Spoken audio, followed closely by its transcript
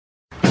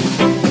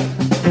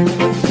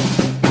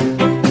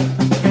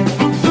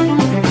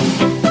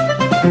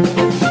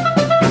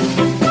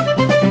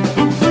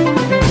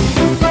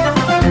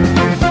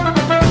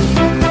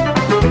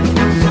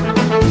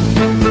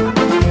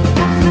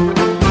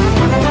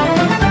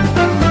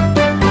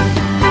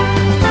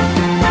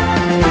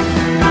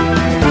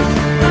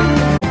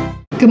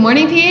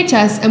morning,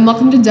 PHS, and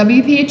welcome to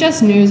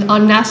WPHS News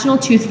on National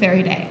Tooth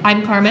Fairy Day.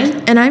 I'm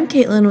Carmen. And I'm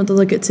Caitlin with a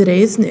look at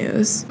today's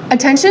news.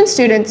 Attention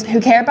students who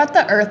care about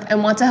the earth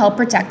and want to help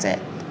protect it.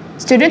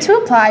 Students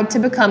who applied to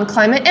become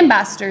climate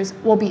ambassadors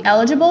will be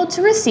eligible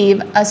to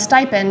receive a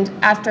stipend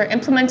after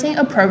implementing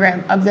a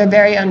program of their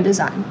very own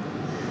design.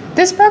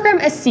 This program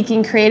is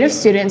seeking creative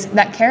students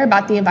that care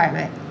about the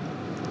environment.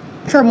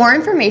 For more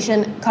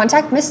information,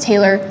 contact Ms.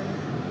 Taylor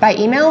by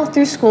email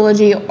through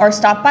Schoology or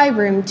stop by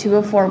room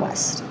 204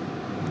 West.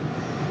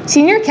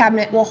 Senior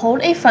Cabinet will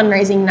hold a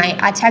fundraising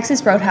night at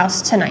Texas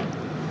Roadhouse tonight.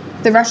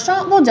 The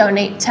restaurant will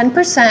donate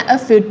 10%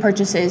 of food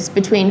purchases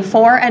between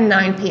 4 and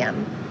 9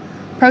 p.m.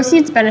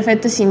 Proceeds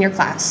benefit the senior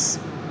class.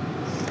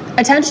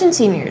 Attention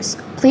seniors,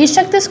 please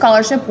check the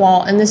scholarship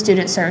wall in the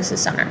Student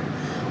Services Center.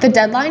 The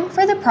deadline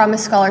for the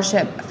Promise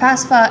Scholarship,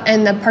 FAFSA,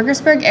 and the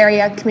Parkersburg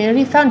Area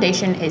Community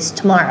Foundation is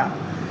tomorrow.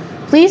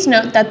 Please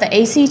note that the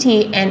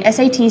ACT and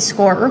SAT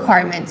score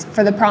requirements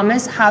for the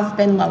Promise have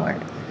been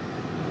lowered.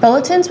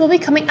 Bulletins will be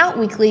coming out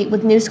weekly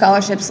with new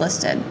scholarships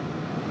listed.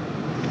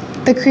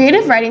 The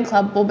Creative Writing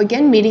Club will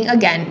begin meeting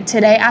again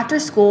today after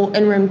school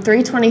in room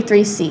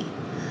 323C.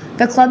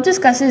 The club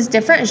discusses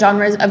different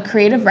genres of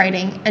creative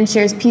writing and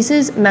shares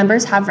pieces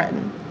members have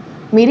written.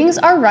 Meetings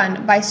are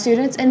run by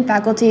students and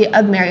faculty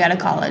of Marietta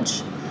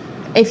College.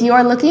 If you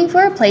are looking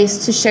for a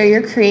place to share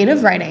your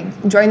creative writing,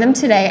 join them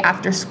today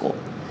after school.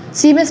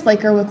 See Ms.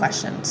 Blaker with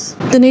questions.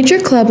 The Nature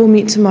Club will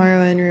meet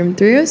tomorrow in room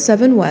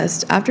 307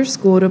 West after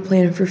school to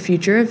plan for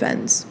future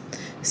events.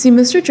 See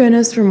Mr.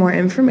 Jonas for more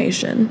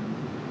information.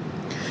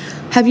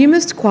 Have you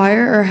missed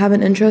choir or have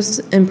an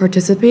interest in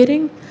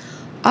participating?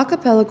 A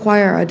cappella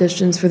choir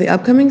auditions for the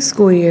upcoming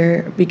school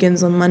year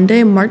begins on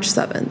Monday, March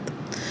 7th.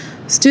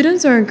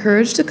 Students are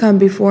encouraged to come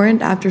before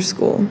and after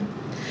school.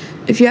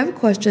 If you have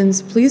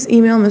questions, please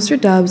email Mr.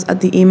 Dubs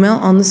at the email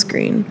on the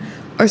screen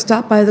or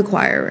stop by the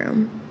choir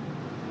room.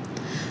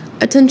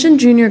 Attention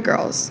junior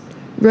girls.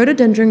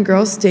 Rhododendron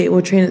Girls State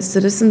will train its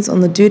citizens on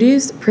the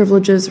duties,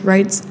 privileges,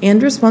 rights,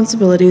 and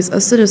responsibilities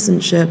of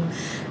citizenship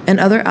and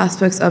other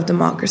aspects of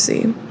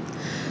democracy.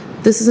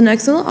 This is an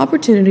excellent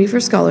opportunity for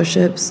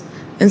scholarships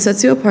and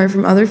sets you apart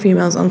from other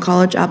females on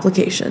college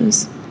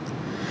applications.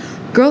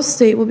 Girls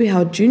State will be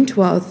held June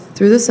 12th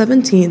through the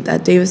 17th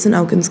at Davison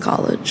Elkins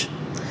College.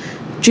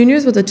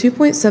 Juniors with a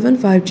 2.75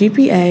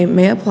 GPA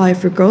may apply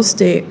for Girls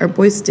State or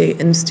Boys State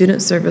in the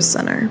Student Service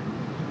Center.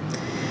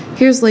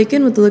 Here's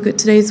Lakin with a look at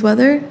today's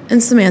weather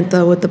and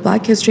Samantha with the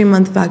Black History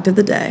Month fact of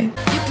the day.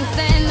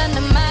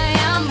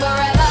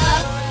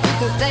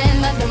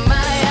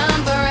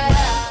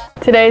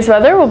 Today's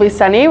weather will be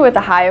sunny with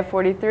a high of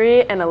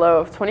 43 and a low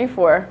of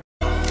 24.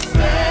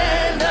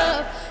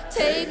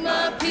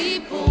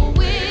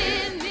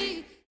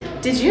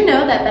 Did you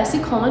know that Bessie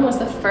Coleman was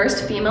the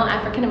first female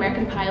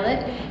African-American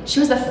pilot? She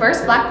was the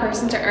first black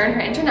person to earn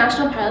her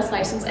international pilot's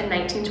license in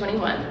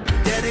 1921.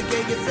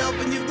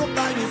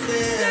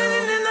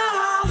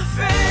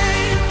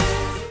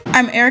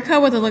 I'm Erica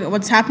with a look at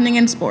what's happening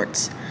in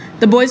sports.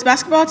 The boys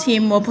basketball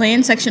team will play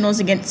in sectionals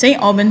against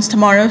St. Albans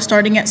tomorrow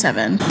starting at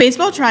 7.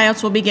 Baseball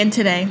tryouts will begin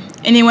today.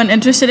 Anyone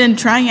interested in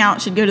trying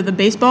out should go to the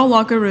baseball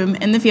locker room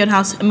in the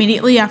fieldhouse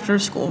immediately after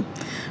school.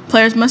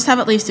 Players must have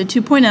at least a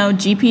 2.0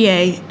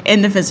 GPA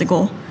in the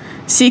physical.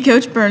 See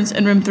Coach Burns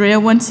in room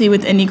 301C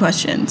with any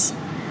questions.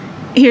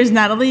 Here's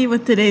Natalie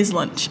with today's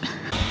lunch.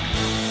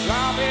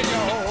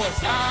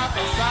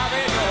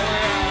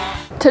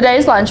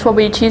 Today's lunch will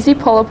be cheesy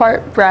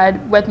pull-apart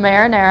bread with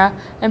marinara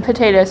and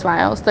potato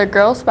smiles. The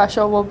girls'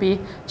 special will be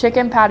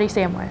chicken patty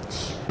sandwich.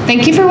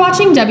 Thank you for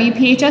watching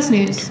WPHS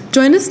News.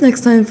 Join us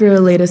next time for your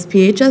latest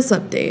PHS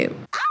update.